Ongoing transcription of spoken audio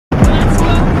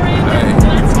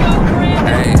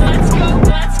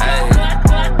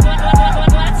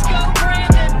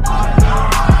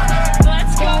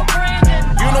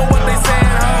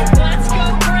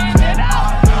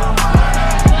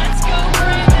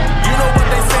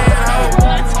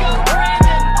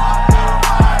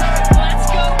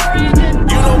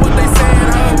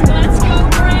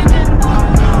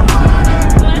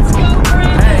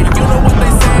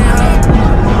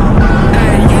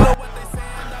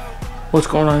What's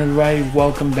going on, everybody?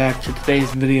 Welcome back to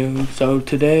today's video. So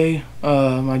today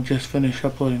I just finished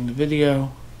uploading the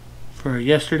video for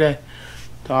yesterday.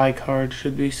 The iCard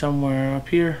should be somewhere up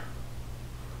here,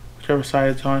 whichever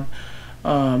side it's on.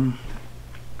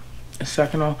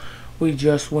 Second off, we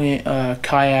just went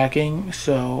kayaking,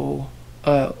 so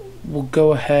we'll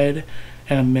go ahead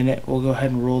in a minute. We'll go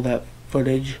ahead and roll that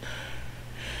footage.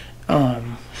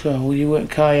 So we went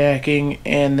kayaking,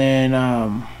 and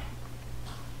then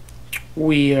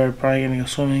we are probably going to go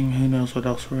swimming. Who knows what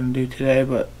else we're going to do today,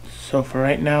 but so for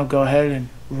right now, go ahead and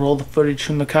roll the footage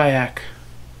from the kayak.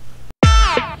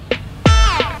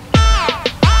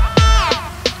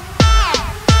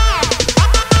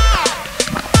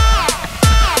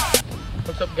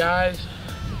 What's up, guys?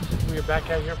 We're back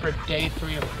out here for day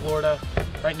 3 of Florida.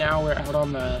 Right now we're out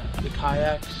on the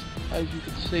kayaks, as you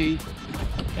can see,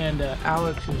 and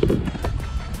Alex is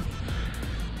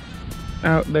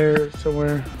out there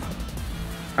somewhere.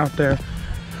 Out there,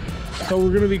 so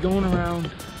we're gonna be going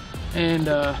around, and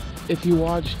if you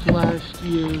watched last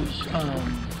year's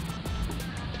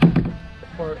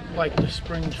or like the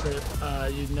spring trip,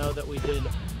 you know that we did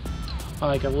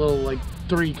like a little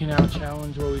 3 canal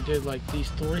challenge where we did like these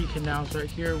 3 canals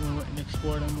right here. We went and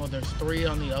explored them. Well, there's 3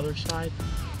 on the other side,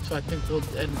 so I think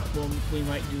we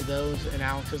might do those, and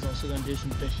Alex is also gonna do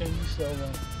some fishing, so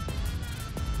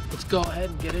let's go ahead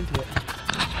and get into it.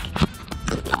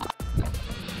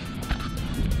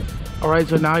 Alright,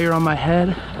 so now you're on my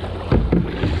head.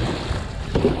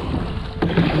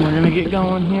 And we're gonna get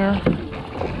going here.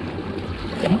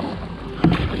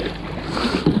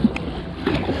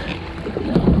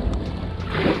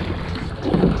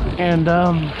 And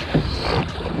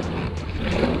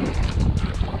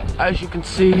as you can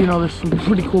see, you know, there's some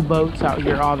pretty cool boats out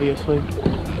here, obviously.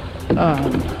 But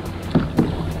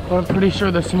I'm pretty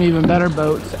sure there's some even better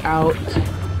boats out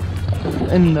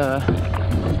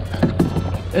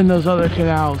in those other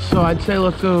canals. So I'd say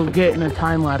let's go get in a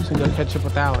time lapse and go catch up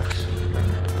with Alex.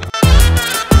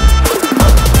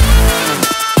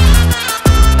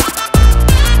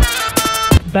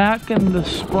 Back in the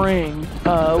spring,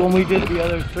 when we did the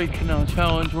other 3 canal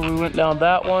challenge, where we went down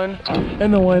that one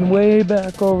and then went way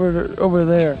back over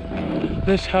there,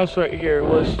 this house right here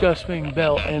was just being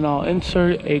built, and I'll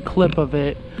insert a clip of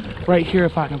it right here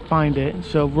if I can find it.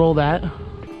 So roll that.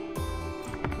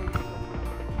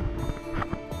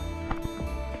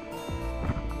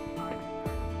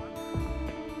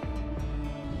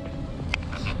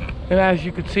 And as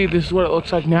you can see, this is what it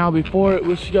looks like now. Before, it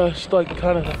was just like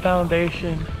kind of the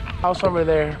foundation. House over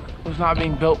there was not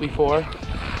being built before.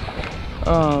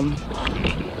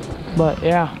 But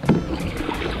yeah.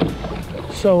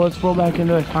 So let's roll back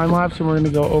into a time lapse, and we're gonna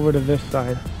go over to this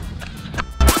side.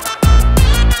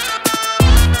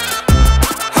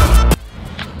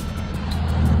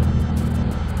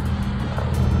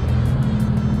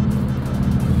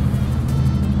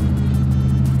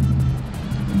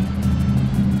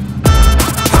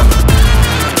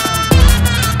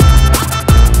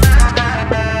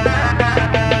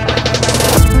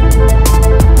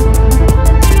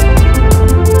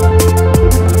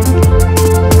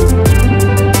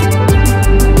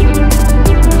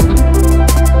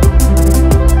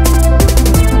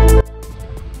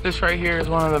 This right here is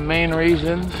one of the main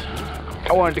reasons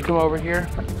I wanted to come over here.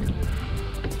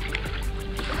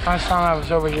 Last time I was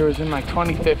over here was in like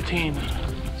 2015,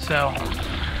 so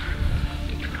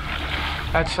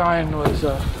that sign was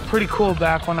pretty cool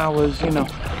back when I was, you know,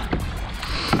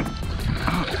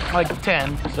 like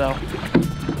 10. So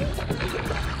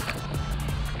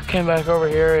came back over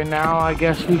here, and now I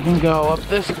guess we can go up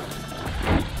this. You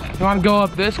want to go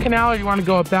up this canal, or you want to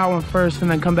go up that one first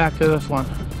and then come back to this one?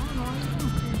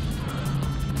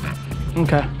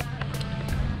 Okay.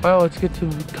 Well, let's get to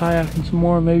kayaking some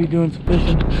more, maybe doing some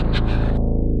fishing.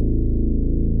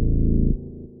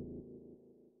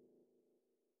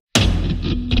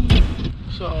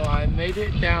 So I made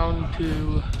it down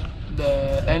to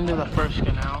the end of the first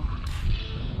canal.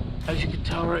 As you can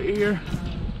tell right here,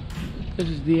 this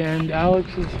is the end. Alex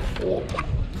is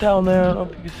down there. I don't know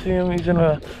if you can see him. He's in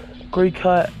a green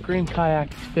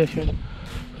kayak. He's fishing.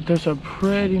 But there's some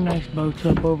pretty nice boats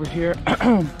up over here.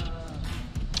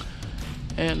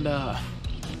 And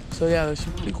so yeah, there's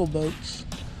some pretty cool boats.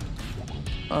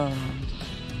 So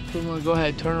we're gonna go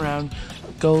ahead, turn around,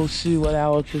 go see what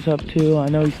Alex is up to. I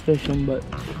know he's fishing, but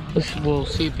we'll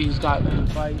see if he's got any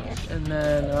bites, and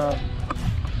then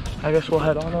I guess we'll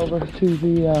head on over to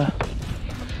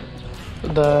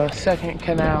the second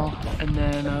canal, and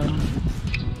then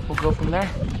we'll go from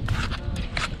there.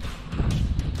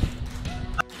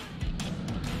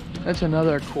 That's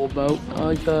another cool boat. I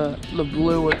like the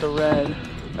blue with the red.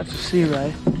 That's a sea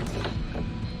ray.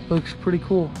 Looks pretty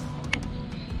cool.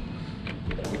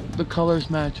 The colors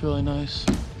match really nice.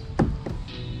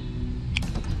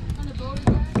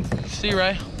 Sea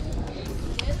ray.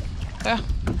 Yeah.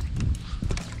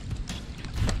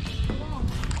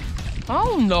 I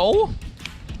don't know.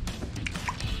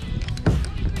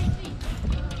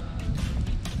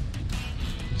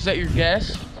 Is that your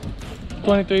guess?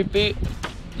 23 feet.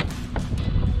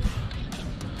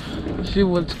 See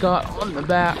what it's got on the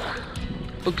back.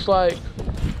 Looks like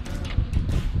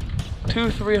 2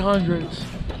 300s.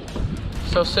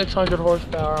 So 600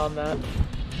 horsepower on that.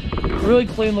 Really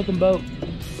clean looking boat.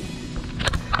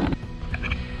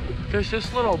 There's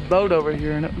this little boat over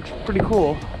here and it looks pretty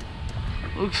cool.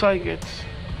 Looks like it's,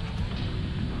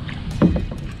 it's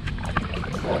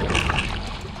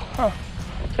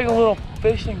like a little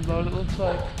fishing boat, it looks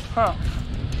like.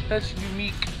 That's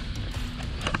unique.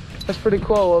 That's pretty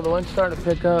cool. Well, the wind's starting to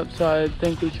pick up, so I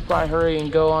think we should probably hurry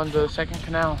and go on to the second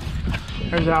canal.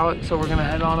 There's Alex, so we're gonna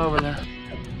head on over there.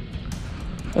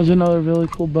 There's another really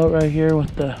cool boat right here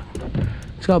with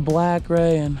it's got black,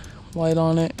 gray, and white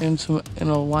on it, and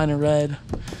a line of red.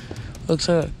 Looks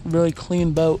like a really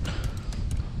clean boat.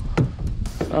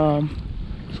 So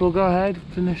we'll go ahead,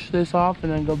 finish this off,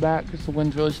 and then go back because the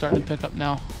wind's really starting to pick up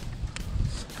now.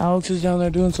 Alex is down there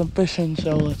doing some fishing,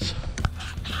 so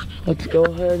let's go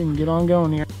ahead and get on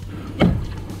going here.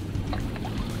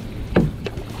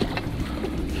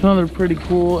 It's another pretty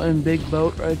cool and big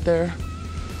boat right there.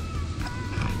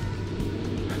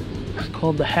 It's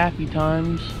called the Happy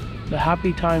Times. The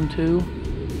Happy Time 2.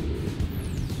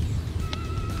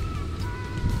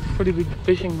 Pretty big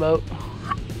fishing boat.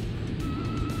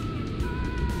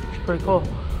 It's pretty cool.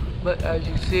 But as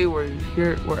you see, we're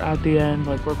here, we're at the end.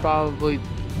 Like, we're probably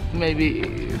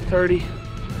maybe 30,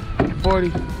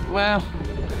 40, well,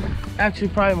 actually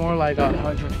probably more like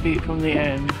 100 feet from the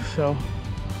end. So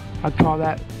I'd call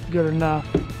that good enough.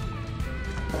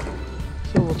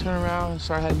 So we'll turn around and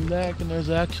start heading back, and there's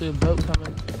actually a boat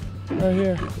coming right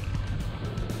here.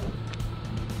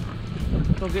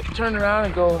 So we'll turn around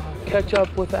and go catch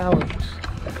up with Alex.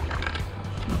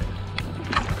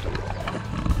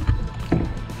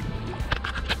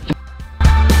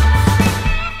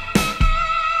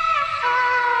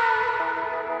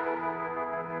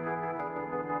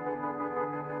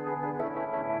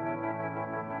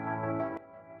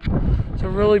 It's a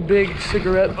really big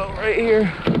cigarette boat right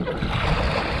here.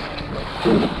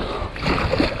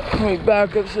 Let me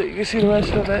back up so you can see the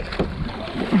rest of it.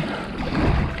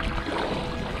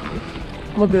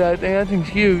 Look at that thing, that thing's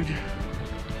huge.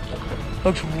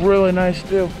 Looks really nice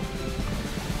too.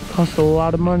 Cost a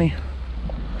lot of money.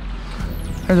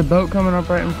 There's a boat coming up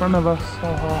right in front of us. So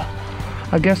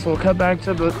I guess we'll cut back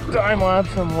to the time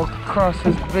lapse and we'll cross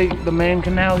the main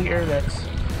canal here that's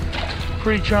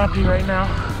pretty choppy right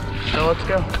now. So let's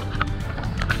go.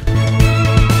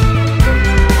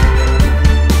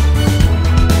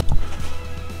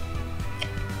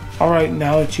 Alright,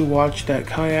 now that you watched that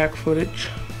kayak footage,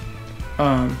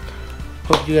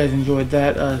 hope you guys enjoyed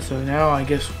that. So now I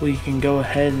guess we can go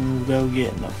ahead and we'll go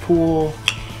get in the pool.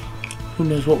 Who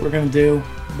knows what we're gonna do,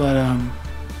 but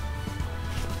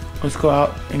let's go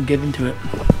out and get into it.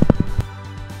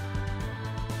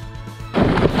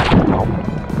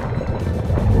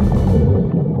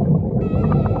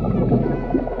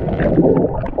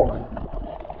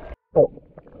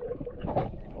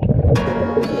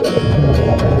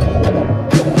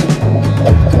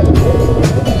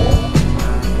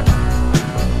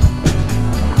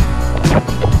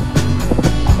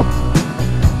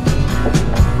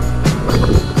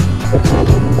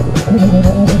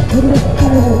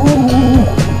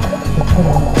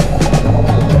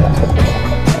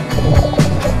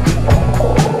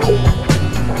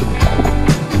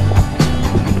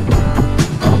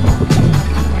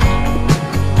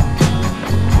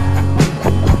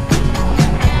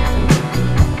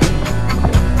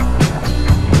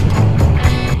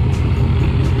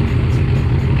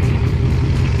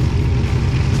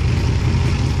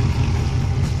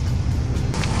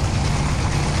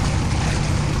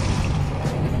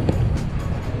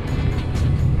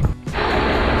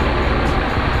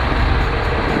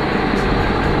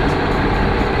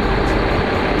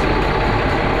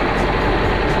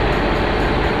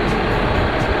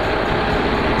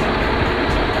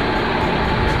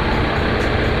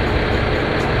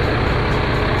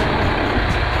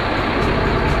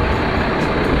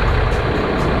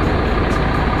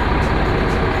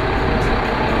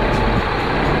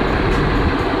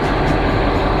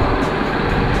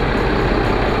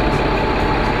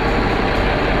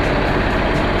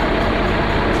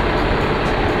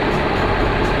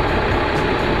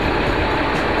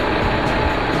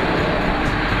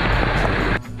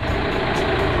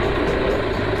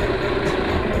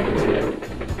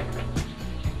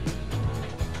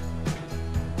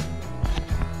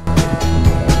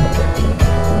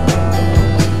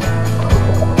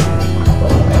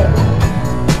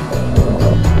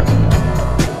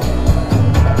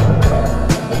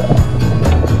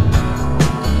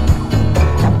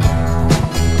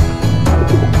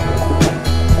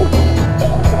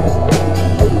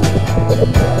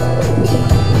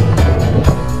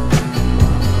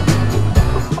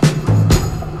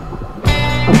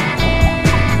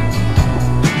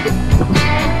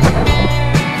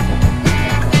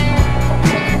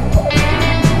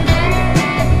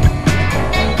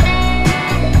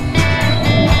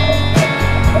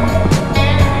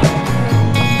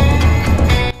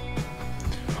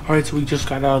 Alright, so we just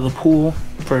got out of the pool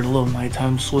for a little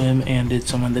nighttime swim and did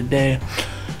some of the day.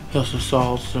 We also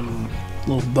saw some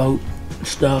little boat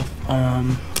stuff,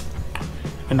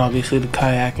 and obviously the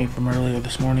kayaking from earlier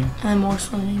this morning. And more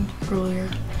swimming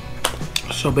earlier.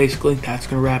 So basically, that's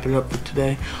gonna wrap it up for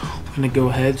today. I'm gonna go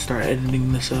ahead, start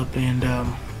editing this up, and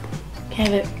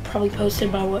have it probably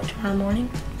posted by what, tomorrow morning?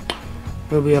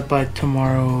 It'll be up by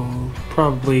tomorrow,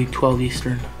 probably 12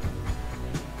 Eastern,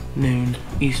 noon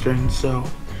Eastern. So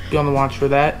be on the watch for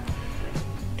that,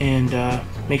 and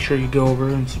make sure you go over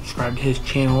and subscribe to his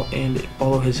channel and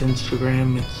follow his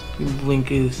Instagram. Its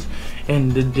link is in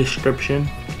the description,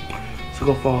 so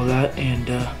go follow that. And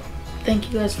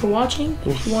thank you guys for watching.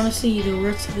 If you want to see the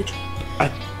rest of the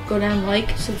channel, go down,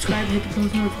 like, subscribe, hit the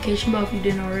post notification bell if you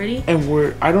didn't already.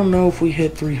 And I don't know if we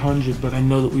hit 300, but I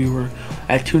know that we were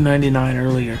at 299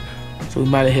 earlier, so we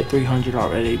might have hit 300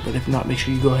 already. But if not, make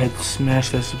sure you go ahead and smash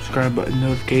that subscribe button,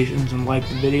 notifications, and like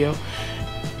the video.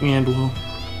 And we'll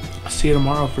see you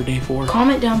tomorrow for day 4.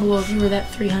 Comment down below if you were that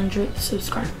 300th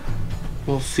subscriber.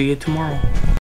 We'll see you tomorrow.